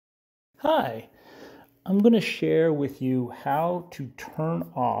Hi, I'm going to share with you how to turn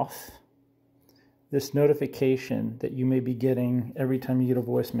off this notification that you may be getting every time you get a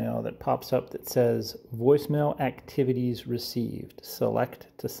voicemail that pops up that says voicemail activities received, select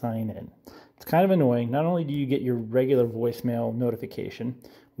to sign in. It's kind of annoying. Not only do you get your regular voicemail notification,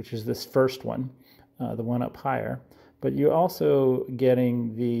 which is this first one, the one up higher, but you're also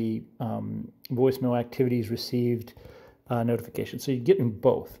getting the voicemail activities received notification. So you're getting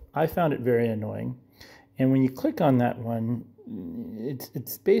both. I found it very annoying. And when you click on that one,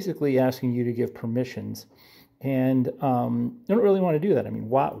 it's basically asking you to give permissions. And you don't really want to do that. I mean,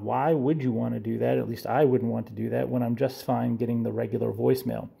 why would you want to do that? At least I wouldn't want to do that when I'm just fine getting the regular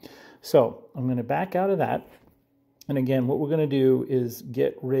voicemail. So I'm going to back out of that. And again, what we're going to do is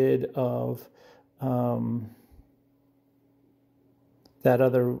get rid of that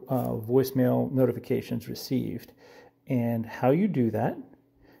other voicemail notifications received. And how you do that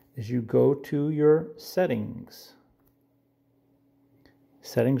is you go to your settings.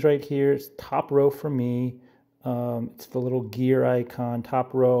 Settings right here. It's top row for me. It's the little gear icon,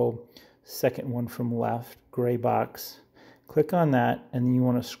 top row, second one from left, gray box. Click on that, and then you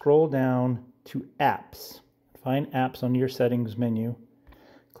want to scroll down to apps. Find apps on your settings menu.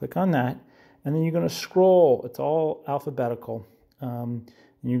 Click on that, and then you're going to scroll. It's all alphabetical. And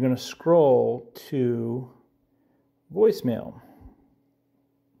you're going to scroll to voicemail.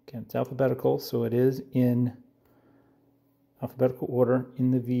 Again, it's alphabetical, so it is in alphabetical order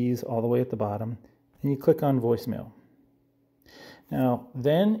in the V's all the way at the bottom. And you click on voicemail. Now,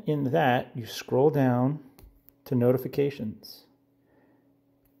 then in that, you scroll down to notifications.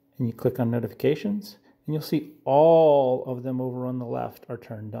 And you click on notifications, and you'll see all of them over on the left are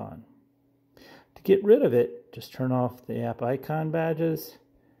turned on. To get rid of it, just turn off the app icon badges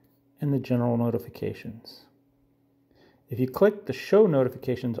and the general notifications. If you click the show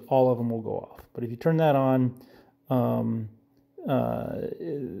notifications, all of them will go off. But if you turn that on,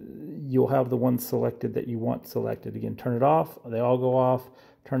 you'll have the ones selected that you want selected. Again, turn it off, they all go off.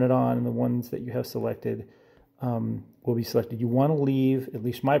 Turn it on, and the ones that you have selected will be selected. You want to leave, at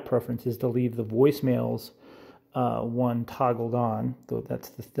least my preference is to leave the voicemails one toggled on, though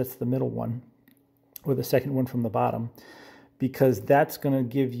that's the middle one, or the second one from the bottom, because that's going to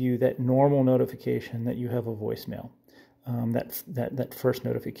give you that normal notification that you have a voicemail. That first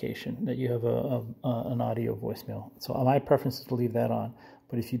notification that you have an audio voicemail. So my preference is to leave that on.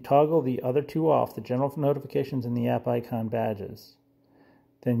 But if you toggle the other two off, the general notifications and the app icon badges,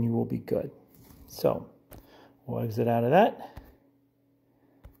 then you will be good. So we'll exit out of that,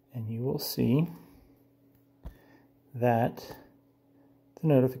 and you will see that the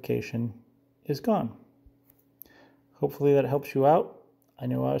notification is gone. Hopefully that helps you out. I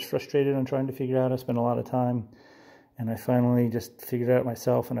know I was frustrated on trying to figure out. I spent a lot of time. And I finally just figured it out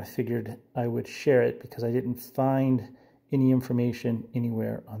myself, and I figured I would share it because I didn't find any information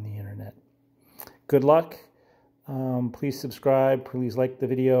anywhere on the internet. Good luck. Please subscribe. Please like the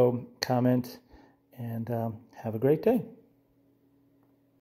video, comment, and have a great day.